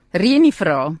Reni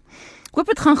vra, hoop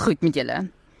het gaan goed met julle.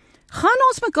 Gaan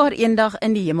ons mekaar eendag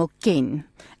in die hemel ken?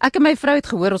 Ek en my vrou het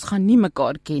gehoor ons gaan nie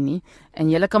mekaar ken nie. En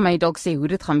julle kan my dalk sê hoe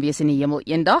dit gaan wees in die hemel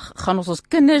eendag. Gaan ons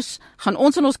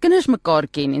en ons kinders mekaar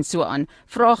ken en so aan.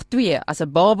 Vraag 2, as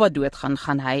 'n baba doodgaan,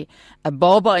 gaan hy 'n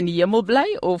baba in die hemel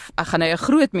bly of gaan hy 'n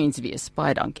groot mens wees?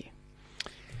 Baie dankie.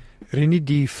 Reni,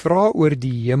 die vraag oor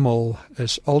die hemel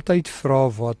is altyd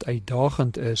vraag wat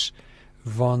uitdagend is,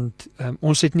 want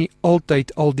ons het nie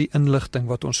altyd al die inligting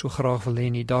wat ons so graag wil hê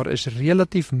nie. Daar is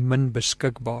relatief min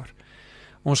beskikbaar.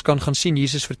 Ons kan gaan sien,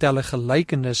 Jesus vertel 'n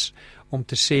gelykenis om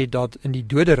te sê dat in die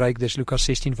doderyk, dis Lukas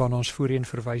 16 waarna ons voorheen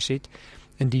verwys het,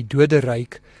 in die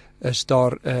doderyk is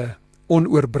daar 'n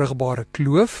onoorbrigbare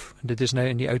kloof. Dit is nou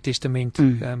in die Ou Testament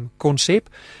konsep.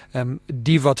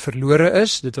 Die wat verlore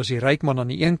is, dit was die ryk man aan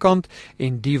die een kant,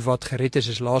 en die wat gered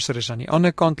is Lazarus aan die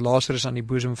ander kant. Lazarus aan die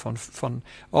boesem van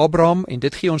Abraham, en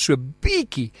dit gee ons so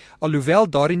bietjie, alhoewel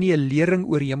daar nie 'n lering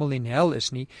oor hemel en hel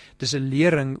is nie, dis 'n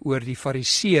lering oor die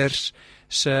fariseërs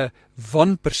se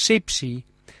wanpersepsie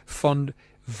van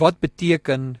wat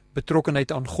beteken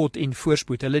betrokkenheid aan God en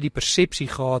voorspoed. Hulle het die persepsie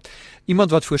gehad,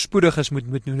 iemand wat voorspoedig is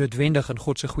moet noodwendig in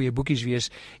God se goeie boekies wees,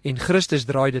 en Christus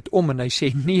draai dit om en hy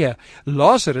sê nee,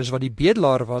 Lazarus wat die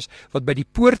bedelaar was, wat by die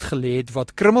poort gelê het,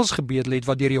 wat krummels gebedel het,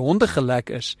 wat deur die honde gelek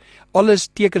is, alles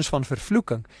tekens van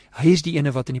vervloeking, hy is die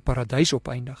ene wat in die paradys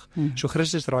opeindig. So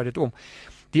Christus draai dit om.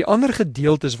 Die ander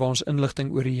gedeeltes waar ons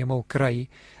inligting oor die hemel kry,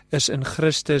 is in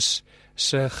Christus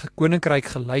se koninkryk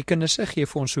gelykenisse, gee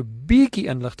vir ons so bietjie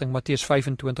inligting, Matteus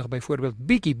 25 byvoorbeeld,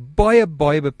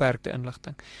 baie beperkte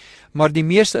inligting. Maar die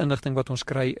meeste inligting wat ons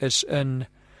kry is in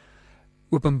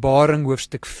Openbaring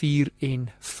hoofstuk 4 en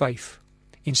 5.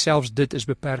 En selfs dit is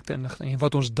beperkte inligting. En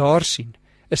wat ons daar sien,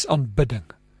 is aanbidding.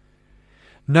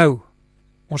 Nou,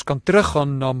 ons kan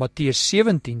teruggaan na Matteus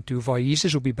 17 toe, waar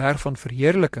Jesus op die berg van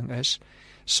verheerliking is,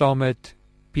 saam met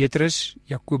Petrus,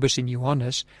 Jakobus en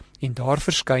Johannes, en daar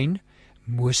verskyn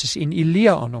Moses en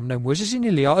Elia aan hom. Nou, Moses en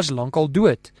Elia is lankal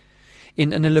dood,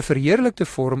 en in hulle verheerlikte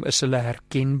vorm is hulle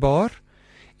herkenbaar,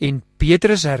 en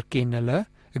Petrus herken hulle,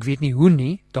 ek weet nie hoe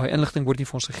nie, daai inligting word nie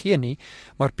vir ons gegee nie,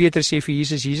 maar Petrus sê vir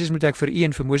Jesus, Jesus, moet ek vir u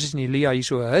en vir Moses en Elia hier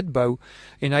so 'n hut bou,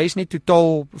 en hy is net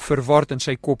totaal verward in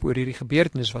sy kop oor hierdie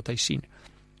gebeurtenis wat hy sien.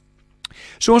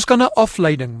 So ons kan 'n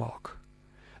afleiding maak,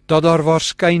 dat daar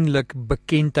waarskynlik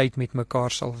bekendheid met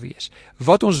mekaar sal wees.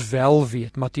 Wat ons wel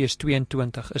weet, Matteus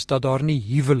 22, is dat daar nie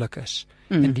huwelik is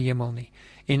in die hemel nie.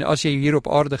 En as jy hier op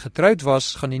aarde getroud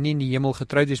was, gaan jy nie in die hemel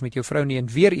getroud wees met jou vrou nie. En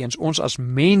weer eens, ons as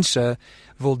mense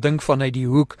wil dink vanuit die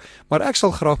hoek, maar ek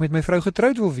sal graag met my vrou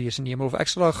getroud wil wees in die hemel, of ek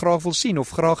sal haar graag wil sien, of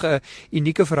graag 'n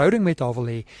unieke verhouding met haar wil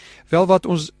hê. Wel,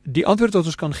 die antwoord wat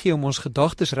ons kan gee om ons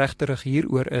gedagtes reg te rig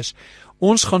hieroor is,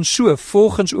 ons gaan so,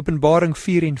 volgens Openbaring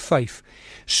 4 en 5,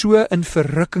 so in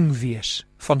verrukking wees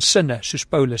van sinne, soos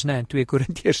Paulus, in 2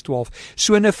 Korintiërs 12,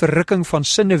 so 'n verrukking van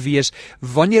sinne wees,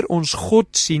 wanneer ons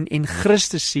God sien en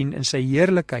Christus sien in sy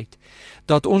heerlikheid,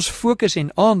 dat ons fokus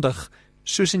en aandag,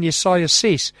 soos in Jesaja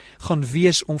 6, gaan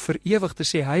wees om vir ewig te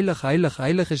sê, heilig, heilig,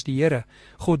 heilig is die Here,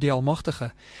 God die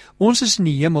Almagtige. Ons is in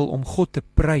die hemel om God te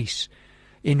prys,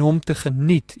 en hom te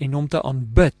geniet, en hom te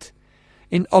aanbid.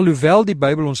 En alhoewel die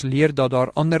Bybel ons leer dat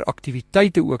daar ander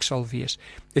aktiwiteite ook sal wees,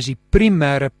 is die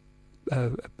primêre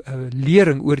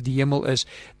lering oor die hemel is,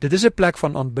 dit is 'n plek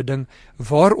van aanbidding,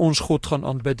 waar ons God gaan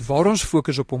aanbid, waar ons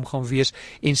fokus op hom gaan wees,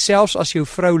 en selfs as jou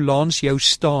vrou langs jou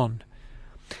staan,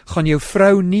 gaan jou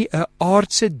vrou nie 'n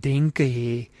aardse denke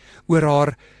hê oor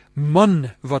haar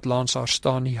man wat langs haar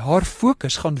staan nie. Haar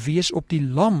fokus gaan wees op die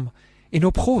lam en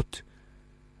op God.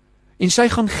 En sy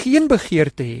gaan geen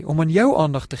begeerte hê om aan jou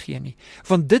aandag te gee nie,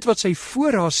 want dit wat sy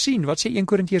voor haar sien, wat sê 1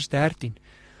 Korintiërs 13,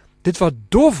 dit wat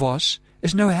dof was,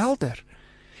 is nou helder.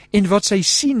 En wat sy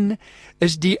sien,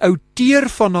 is die outeur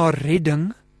van haar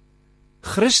redding,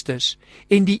 Christus,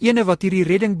 en die ene wat hierdie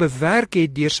redding bewerk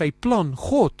het deur sy plan,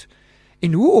 God.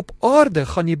 En hoe op aarde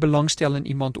gaan jy belangstel in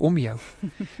iemand om jou?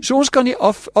 So ons kan nie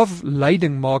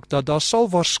afleiding maak dat daar sal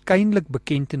waarskynlik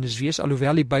bekentenis wees,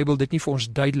 alhoewel die Bybel dit nie vir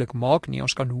ons duidelik maak nie.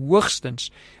 Ons kan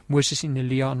hoogstens Moses en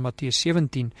Elia in Matteus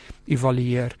 17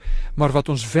 evalueer. Maar wat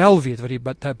ons wel weet, wat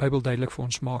die Bybel duidelik vir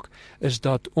ons maak, is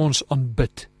dat ons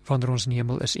aanbid wanneer ons in die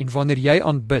hemel is. En wanneer jy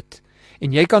aanbid,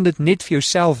 en jy kan dit net vir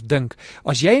jouself dink,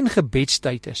 as jy in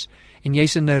gebedstyd is, en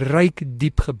jy's in 'n ryk,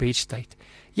 diep gebedstyd,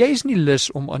 jy is nie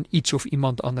lus om aan iets of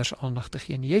iemand anders aandag te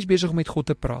gee nie. Jy is besig om met God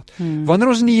te praat. Wanneer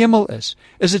ons in die hemel is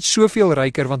dit soveel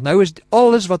ryker, want nou is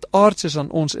alles wat aards is aan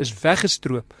ons is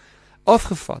weggestroop,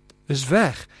 afgevat, is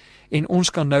weg. en ons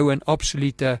kan nou in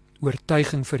absolute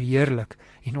oortuiging verheerlik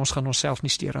en ons gaan onsself nie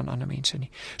steur aan ander mense nie.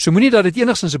 So moenie dat dit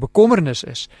enigstens 'n bekommernis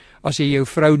is as jy jou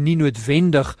vrou nie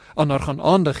noodwendig aan haar gaan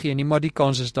aandag gee nie, maar die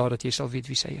kans is daar dat jy sal weet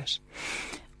wie sy is.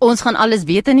 Ons gaan alles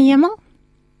weet in die hemel?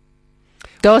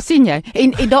 Daar sien jy.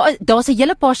 En daar's 'n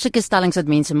hele paar sulke stellings wat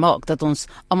mense maak dat ons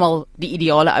almal die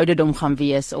ideale ouderdom gaan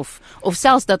wees of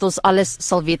selfs dat ons alles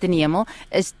sal weet in die hemel.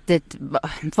 Is dit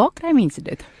waar kry mense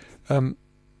dit?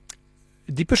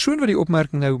 Die persoon wat die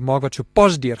opmerking nou maak wat so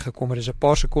pas deurgekom het, is 'n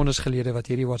paar sekondes gelede wat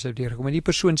hierdie WhatsApp deurgekom het. Die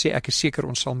persoon sê ek is seker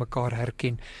ons sal mekaar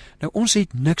herken. Nou ons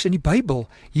het niks in die Bybel.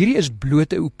 Hierdie is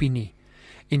blote opinie.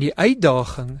 En die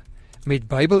uitdaging met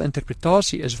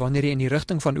Bybelinterpretasie is wanneer jy in die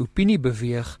rigting van opinie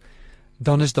beweeg,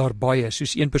 dan is daar baie,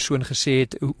 soos een persoon gesê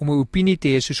het, om 'n opinie te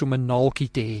hê soos om 'n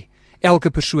naaltjie te hê. Elke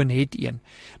persoon het een.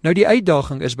 Nou die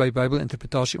uitdaging is by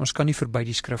Bybelinterpretasie, ons kan nie verby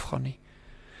die skrif gaan nie.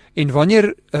 En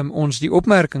wanneer ons die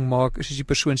opmerking maak, soos die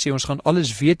persoon sê, ons gaan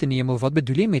alles weet in die hemel, wat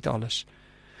bedoel jy met alles?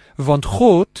 Want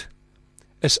God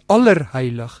is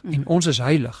allerheilig en ons is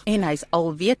heilig. En hy's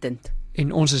alwetend.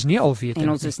 En ons is nie alwetend. En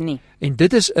ons is nie. En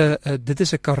dit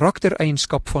is 'n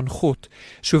karaktereienskap van God.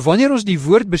 So wanneer ons die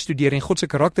woord bestudeer en God se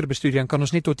karakter bestudeer, dan kan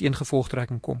ons net tot een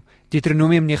gevolgtrekking kom.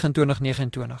 Deuteronomium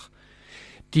 29:29.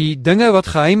 Die dinge wat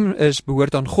geheim is,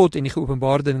 behoort aan God en die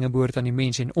geopenbaarde dinge behoort aan die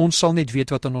mens en ons sal net weet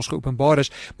wat aan ons geopenbaar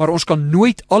is, maar ons kan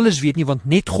nooit alles weet nie want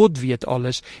net God weet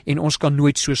alles en ons kan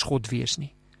nooit soos God wees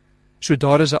nie. So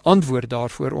daar is 'n antwoord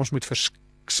daarvoor. Ons moet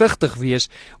versigtig wees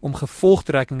om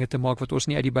gevolgtrekkinge te maak wat ons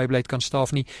nie uit die Bybel uit kan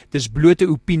staaf nie. Dis blote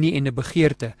opinie en 'n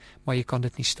begeerte, maar jy kan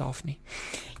dit nie staaf nie.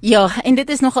 Ja, en dit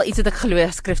is nogal iets wat ek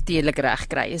glo skriftuurlik reg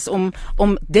kry, is om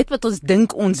dit wat ons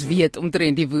dink ons weet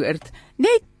omtrent die woord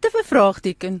net te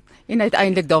bevraagteken en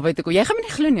uiteindelik daarby te kom. Jy gaan my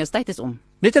nie glo nie, ons tyd is om.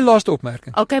 Net 'n laaste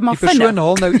opmerking. Okay, maar die persoon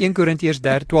haal nou 1 Korintiërs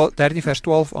 13 vers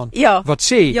 12 aan. Ja, wat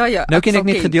sê, ja, nou ken ek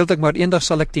net gedeeltelik, maar eendag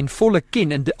sal ek ten volle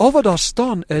ken. En al wat daar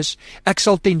staan is, ek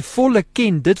sal ten volle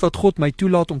ken dit wat God my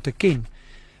toelaat om te ken.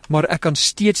 Maar ek kan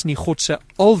steeds nie God se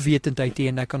alwetendheid hê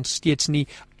en ek kan steeds nie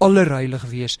allerheilig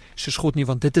wees soos God nie,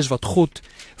 want dit is wat God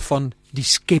van die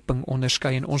skepping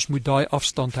onderskei en ons moet daai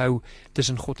afstand hou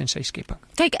tussen God en sy skepping.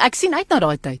 Kyk, ek sien uit na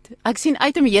daai tyd. Ek sien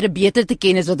uit om die Here beter te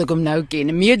ken as wat ek hom nou ken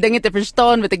en meer dinge te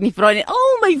verstaan wat ek nie vra nie.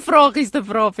 Al my vragies te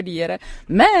vra vir die Here.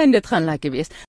 Man, dit gaan lekker wees.